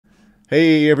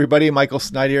Hey everybody, Michael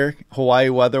Snyder, Hawaii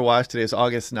Weather Watch. Today is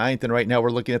August 9th, and right now we're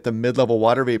looking at the mid-level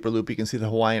water vapor loop. You can see the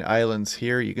Hawaiian Islands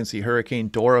here. You can see Hurricane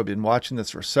Dora. I've been watching this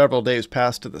for several days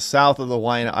past to the south of the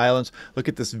Hawaiian Islands. Look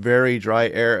at this very dry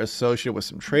air associated with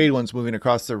some trade winds moving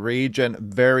across the region.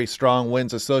 Very strong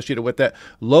winds associated with that.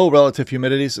 Low relative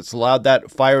humidities. It's allowed that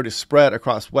fire to spread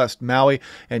across West Maui.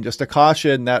 And just a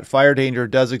caution, that fire danger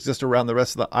does exist around the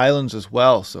rest of the islands as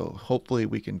well. So hopefully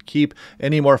we can keep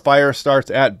any more fire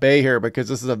starts at bay here, because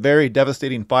this is a very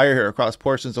devastating fire here across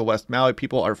portions of West Maui.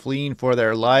 People are fleeing for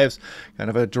their lives. Kind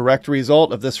of a direct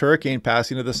result of this hurricane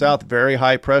passing to the south. Very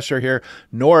high pressure here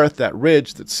north, that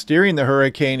ridge that's steering the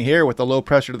hurricane here with the low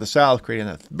pressure to the south, creating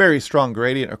a very strong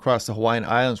gradient across the Hawaiian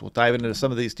Islands. We'll dive into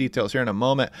some of these details here in a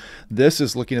moment. This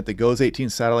is looking at the GOES 18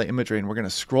 satellite imagery, and we're going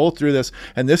to scroll through this.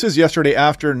 And this is yesterday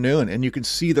afternoon, and you can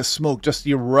see the smoke just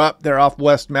erupt there off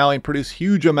West Maui and produce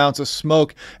huge amounts of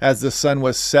smoke as the sun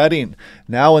was setting.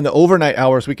 Now in the overnight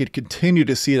hours, we could continue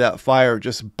to see that fire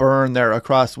just burn there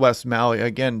across West Maui.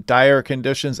 Again, dire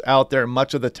conditions out there.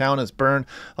 Much of the town is burned.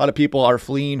 A lot of people are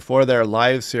fleeing for their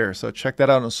lives here. So check that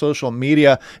out on social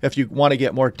media if you want to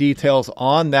get more details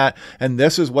on that. And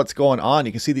this is what's going on.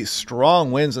 You can see these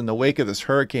strong winds in the wake of this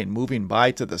hurricane moving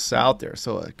by to the south there.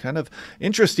 So kind of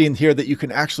interesting here that you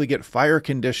can actually get fire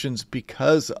conditions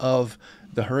because of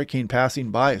the hurricane passing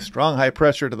by. Strong high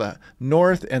pressure to the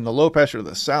north and the low pressure to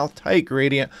the south. Tight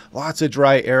gradient. Lots of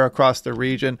dry air across the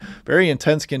region. Very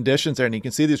intense conditions there. And you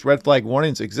can see these red flag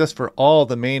warnings exist for all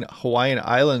the main Hawaiian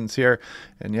islands here.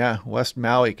 And yeah, West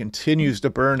Maui continues to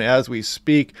burn as we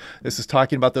speak. This is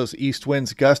talking about those east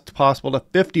winds, gusts possible to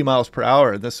 50 miles per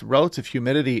hour. This relative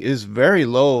humidity is very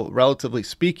low, relatively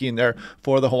speaking, there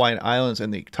for the Hawaiian Islands.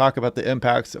 And they talk about the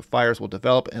impacts that fires will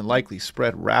develop and likely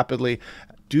spread rapidly.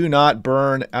 Do not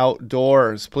burn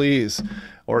outdoors, please,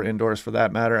 or indoors for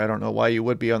that matter. I don't know why you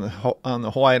would be on the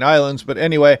Hawaiian Islands, but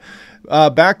anyway,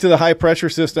 back to the high pressure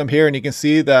system here, and you can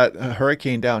see that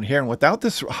hurricane down here. And without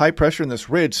this high pressure in this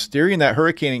ridge steering that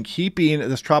hurricane and keeping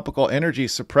this tropical energy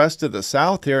suppressed to the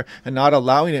south here and not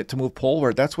allowing it to move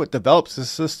poleward, that's what develops this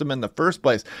system in the first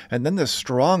place. And then this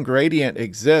strong gradient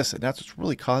exists, and that's what's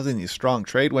really causing these strong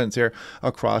trade winds here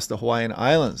across the Hawaiian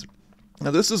Islands. Now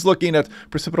this is looking at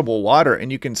precipitable water,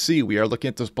 and you can see we are looking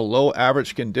at those below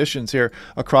average conditions here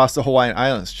across the Hawaiian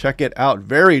Islands. Check it out.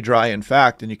 Very dry, in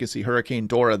fact, and you can see Hurricane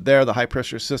Dora there, the high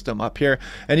pressure system up here.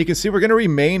 And you can see we're going to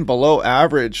remain below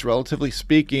average, relatively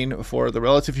speaking, for the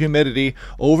relative humidity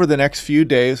over the next few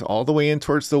days, all the way in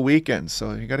towards the weekend.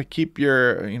 So you got to keep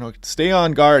your, stay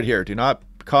on guard here. Do not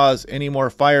cause any more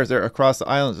fires there across the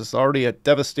islands. It's already a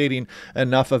devastating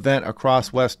enough event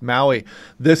across West Maui.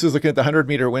 This is looking at the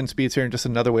 100-meter wind speeds here, and just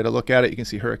another way to look at it. You can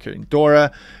see Hurricane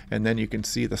Dora, and then you can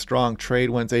see the strong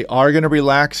trade winds. They are going to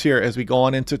relax here as we go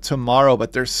on into tomorrow,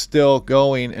 but they're still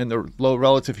going, and the low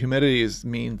relative humidities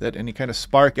mean that any kind of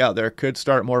spark out there could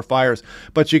start more fires.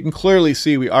 But you can clearly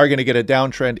see we are going to get a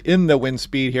downtrend in the wind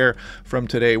speed here from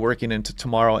today working into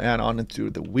tomorrow and on into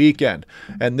the weekend.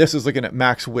 And this is looking at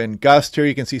max wind gust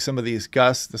here. You can see some of these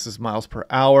gusts. This is miles per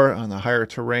hour on the higher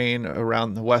terrain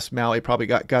around the West Maui. Probably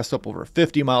got gusts up over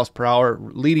 50 miles per hour,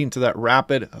 leading to that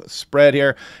rapid spread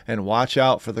here. And watch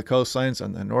out for the coastlines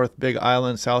on the North Big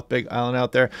Island, South Big Island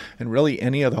out there, and really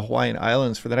any of the Hawaiian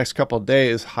Islands for the next couple of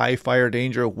days. High fire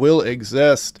danger will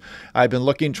exist. I've been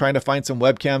looking, trying to find some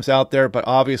webcams out there, but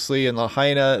obviously in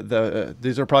Lahaina,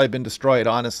 these have probably been destroyed,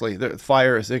 honestly. The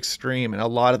fire is extreme, and a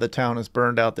lot of the town is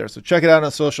burned out there. So check it out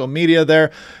on social media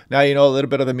there. Now you know a little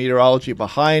bit of the meteorology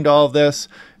behind all of this.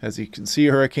 As you can see,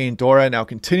 Hurricane Dora now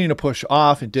continuing to push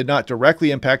off. It did not directly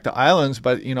impact the islands,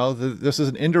 but this is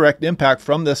an indirect impact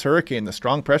from this hurricane. The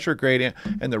strong pressure gradient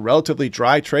and the relatively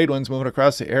dry trade winds moving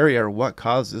across the area are what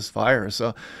caused this fire.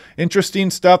 So interesting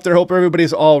stuff there. Hope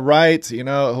everybody's all right.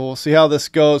 We'll see how this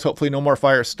goes. Hopefully no more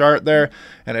fires start there.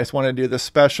 And I just want to do this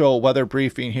special weather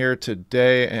briefing here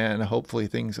today, and hopefully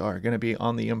things are going to be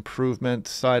on the improvement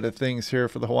side of things here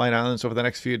for the Hawaiian Islands over the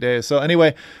next few days. So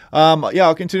anyway, yeah,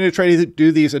 I'll continue to try to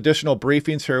do these additional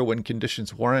briefings here when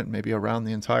conditions warrant, maybe around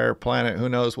the entire planet. Who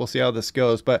knows? We'll see how this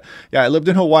goes. But yeah, I lived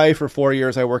in Hawaii for 4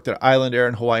 years. I worked at Island Air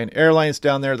and Hawaiian Airlines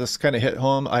down there. This kind of hit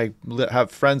home. I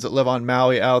have friends that live on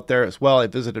Maui out there as well. I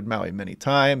visited Maui many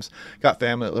times. Got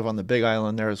family that live on the Big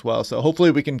Island there as well. So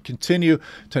hopefully we can continue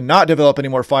to not develop any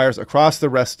more fires across the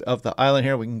rest of the island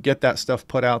here. We can get that stuff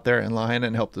put out there in Lahaina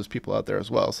and help those people out there as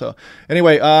well. So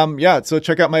anyway, yeah, so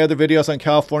check out my other videos on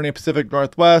California, Pacific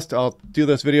Northwest. I'll do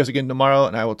those videos again tomorrow,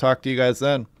 and I will talk to you guys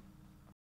then.